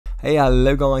Hey,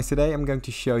 hello guys, today I'm going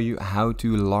to show you how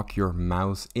to lock your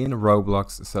mouse in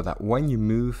Roblox so that when you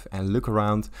move and look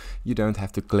around, you don't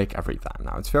have to click every time.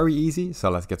 Now it's very easy,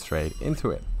 so let's get straight into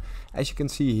it. As you can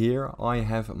see here, I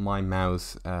have my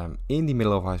mouse in the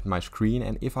middle of my screen,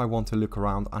 and if I want to look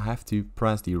around, I have to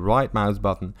press the right mouse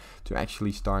button to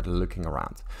actually start looking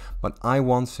around. But I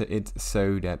want it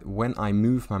so that when I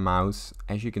move my mouse,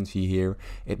 as you can see here,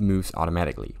 it moves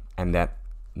automatically, and that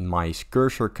my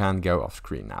cursor can't go off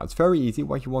screen. Now it's very easy.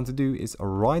 What you want to do is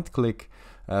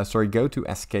go to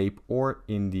escape, or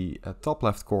in the top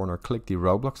left corner click the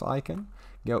Roblox icon,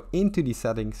 go into the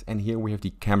settings, and here we have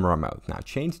the camera mode. Now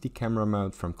change the camera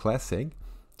mode from classic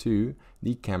to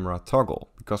the camera toggle,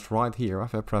 because right here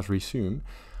if I press resume,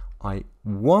 I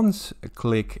once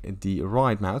click the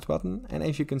right mouse button, and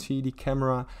as you can see the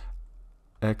camera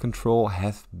control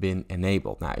has been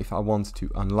enabled. Now if I want to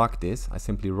unlock this, I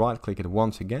simply right click it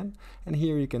once again, and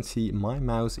here you can see my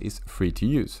mouse is free to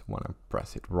use. When I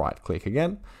press it right click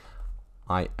again,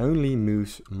 I only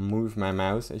move my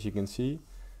mouse, as you can see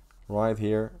right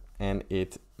here, and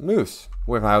it moves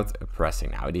without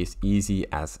pressing. Now it is easy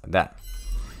as that.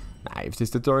 Now if this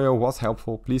tutorial was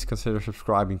helpful, please consider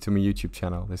subscribing to my YouTube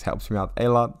channel. This helps me out a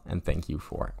lot, and thank you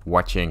for watching.